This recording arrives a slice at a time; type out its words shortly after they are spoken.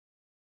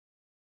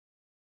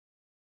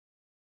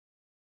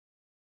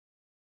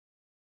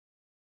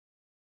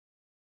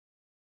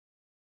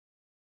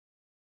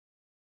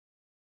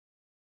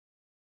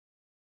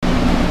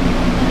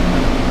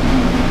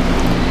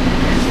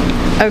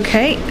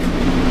Okay,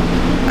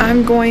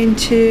 I'm going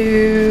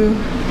to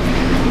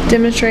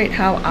demonstrate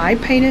how I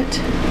painted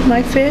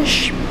my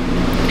fish.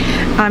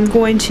 I'm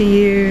going to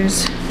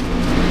use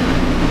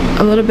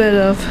a little bit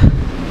of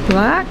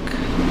black,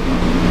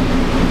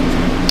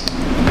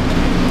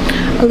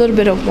 a little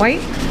bit of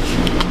white.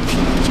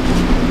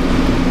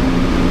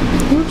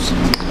 Oops,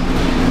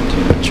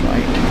 too much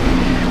white.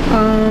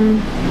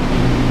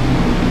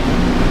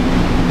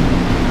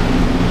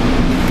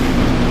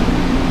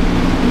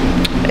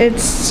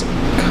 It's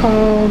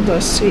called,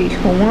 let's see,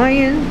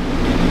 Hawaiian.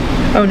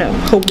 Oh no,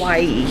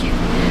 Hawaii.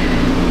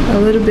 A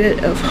little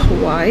bit of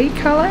Hawaii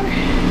color.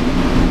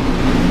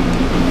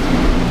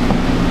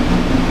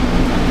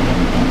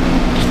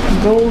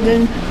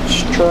 Golden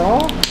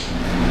straw.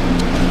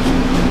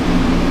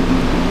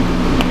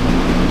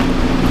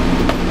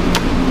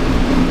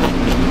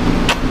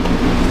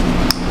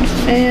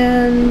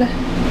 And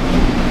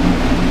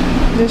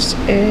this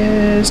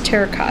is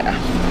terracotta.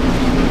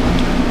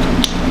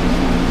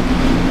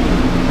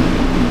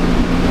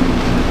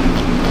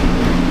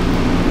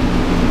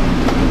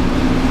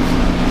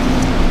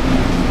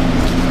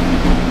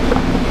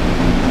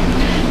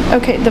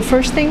 Okay, the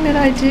first thing that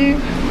I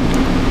do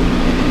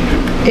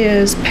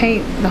is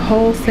paint the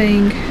whole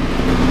thing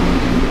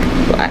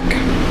black.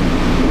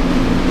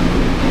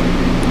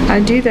 I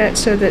do that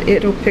so that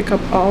it'll pick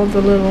up all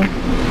the little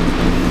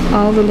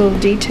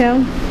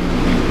detail.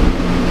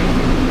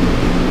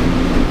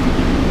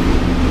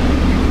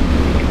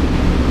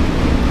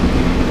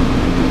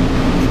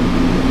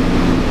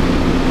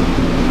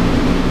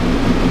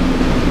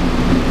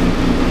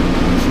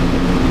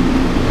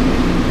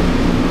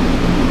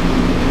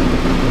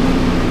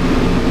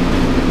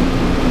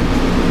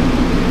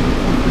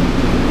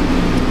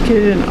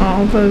 Get in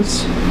all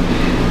those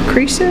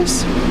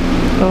creases,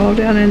 all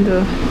down in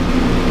the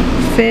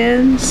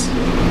fins.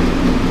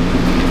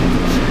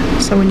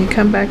 So when you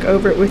come back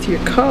over it with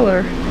your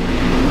color,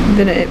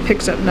 then it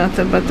picks up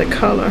nothing but the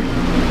color.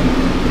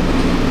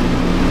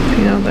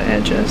 You know, the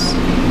edges.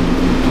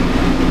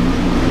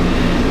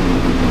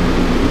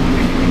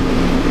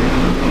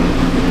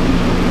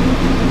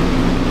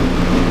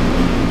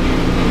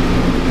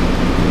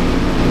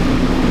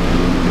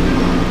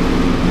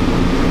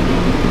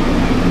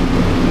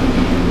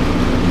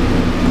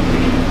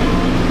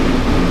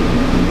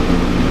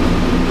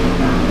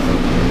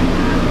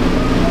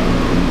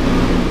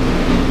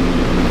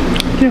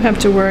 You don't have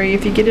to worry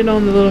if you get it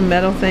on the little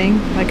metal thing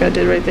like I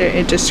did right there,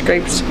 it just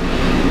scrapes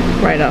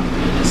right up,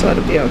 so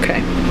it'll be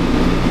okay.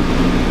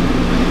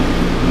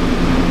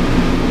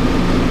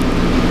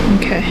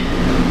 Okay,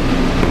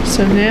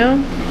 so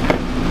now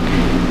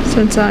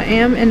since I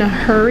am in a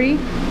hurry,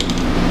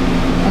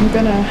 I'm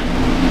gonna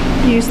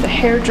use the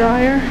hair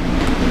dryer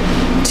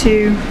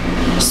to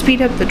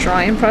speed up the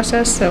drying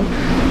process, so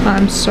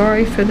I'm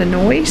sorry for the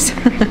noise.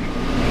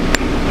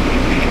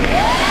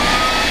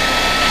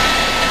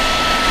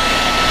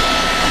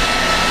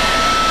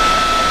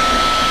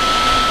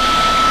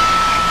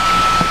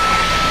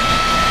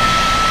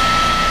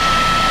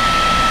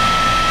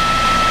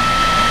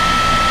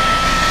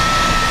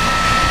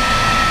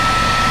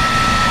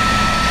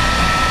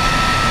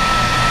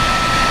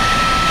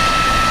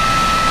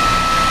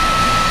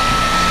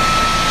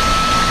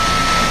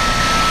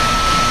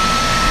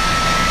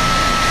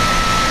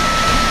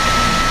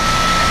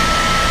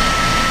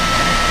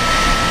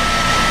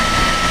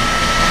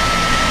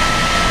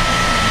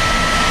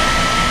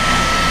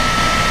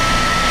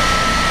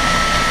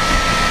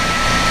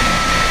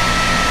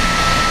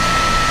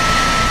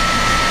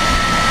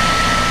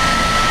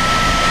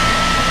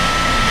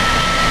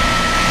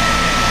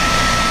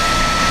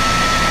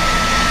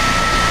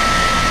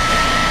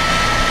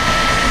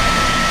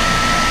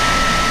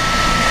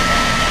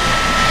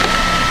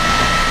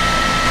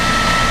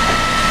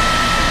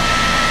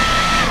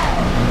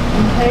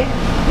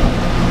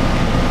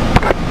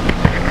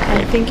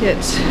 I think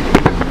it's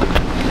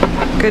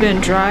good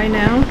and dry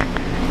now.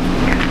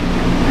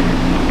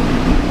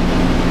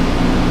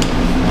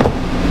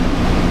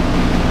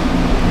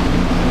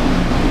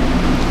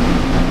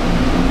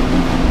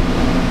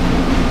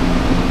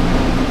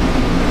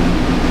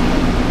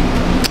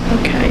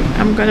 Okay,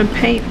 I'm gonna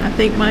paint, I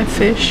think, my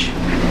fish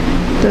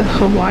the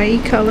Hawaii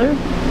color.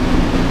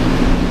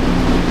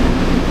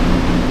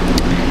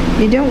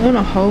 You don't want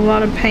a whole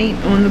lot of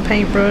paint on the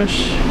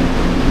paintbrush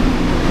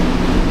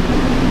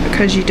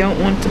because you don't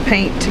want the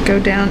paint to go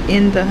down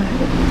in the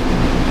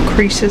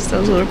creases,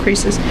 those little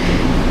creases.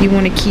 You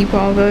want to keep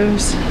all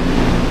those.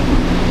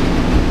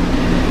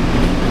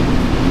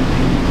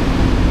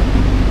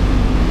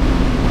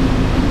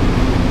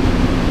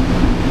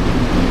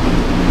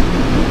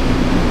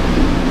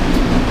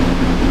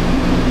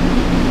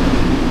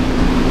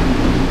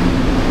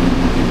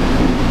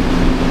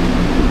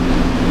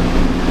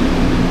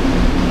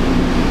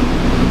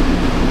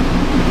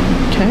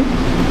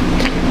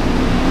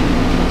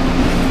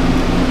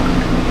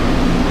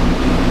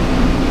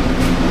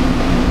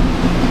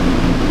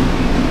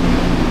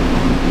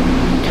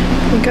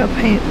 I think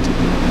I'll paint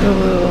the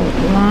little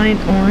line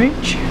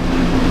orange.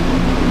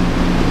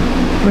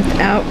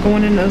 without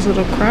going in those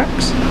little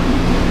cracks.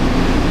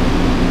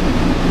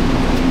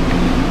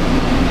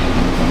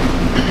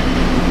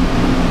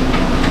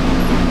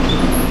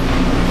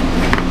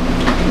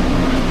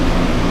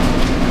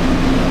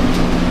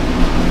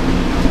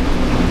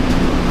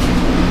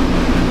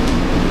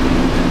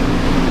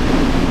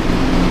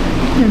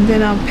 And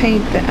then I'll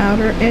paint the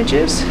outer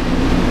edges.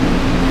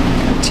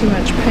 Got too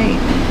much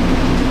paint.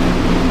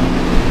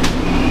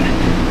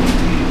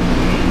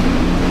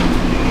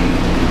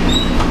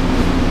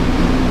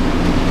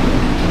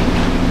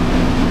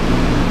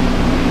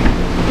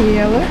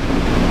 Yellow.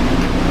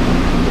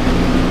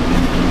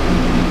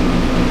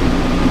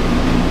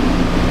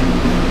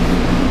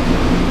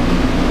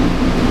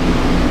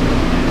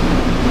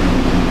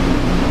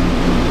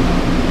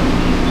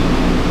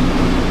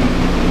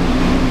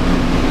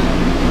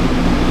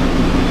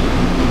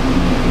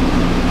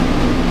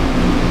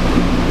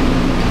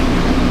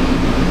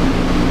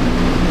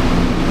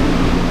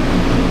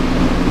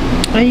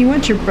 And you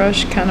want your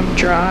brush kind of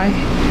dry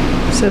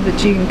so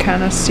that you can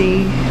kind of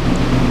see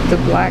the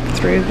black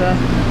through the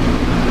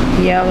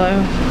yellow,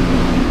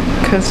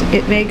 because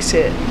it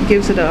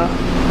gives it a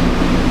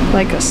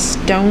like a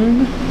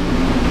stone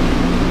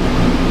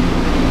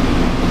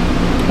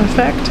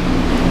effect.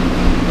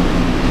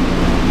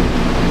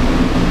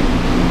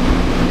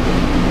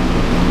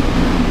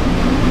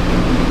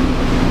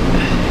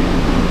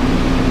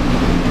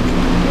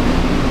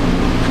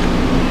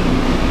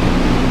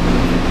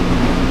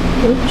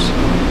 Oops.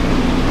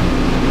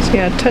 See,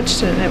 I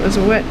touched it and it was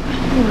wet.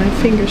 My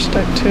finger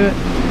stuck to it.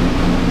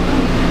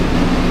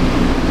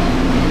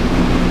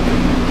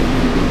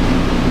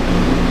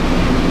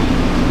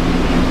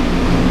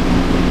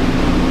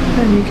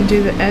 And you can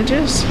do the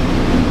edges.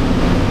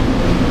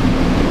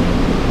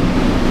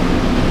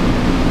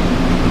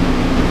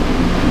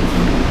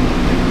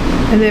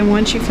 And then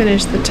once you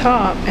finish the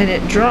top and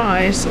it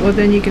dries, well,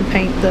 then you can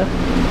paint the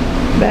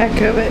back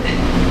of it.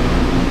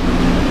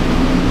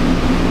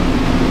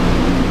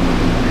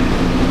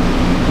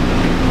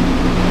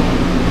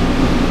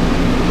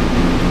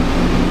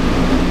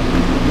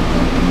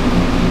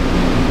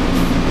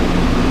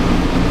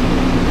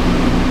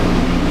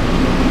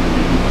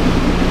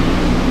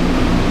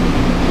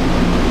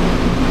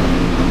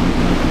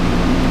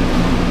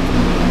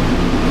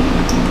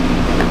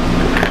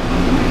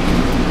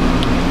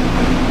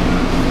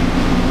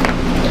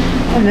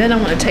 And then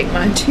I'm going to take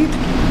my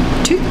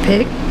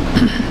toothpick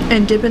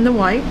and dip in the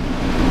white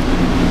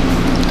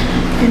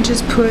and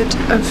just put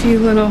a few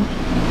little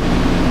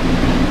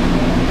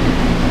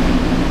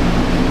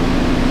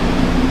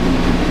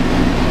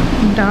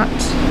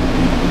dots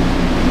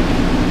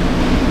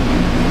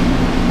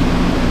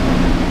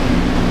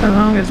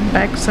along his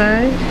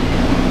backside,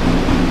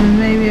 and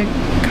maybe a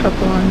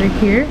couple under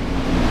here.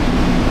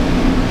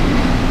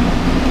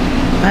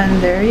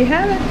 And there you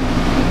have it.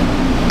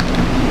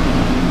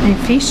 A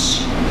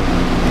fish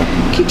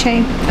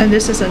keychain. And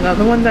this is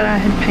another one that I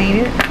had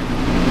painted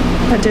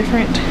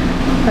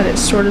but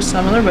it's sort of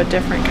similar but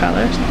different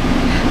colors.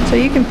 So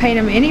you can paint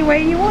them any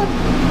way you want.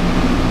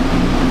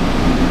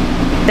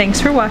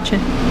 Thanks for watching.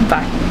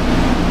 Bye.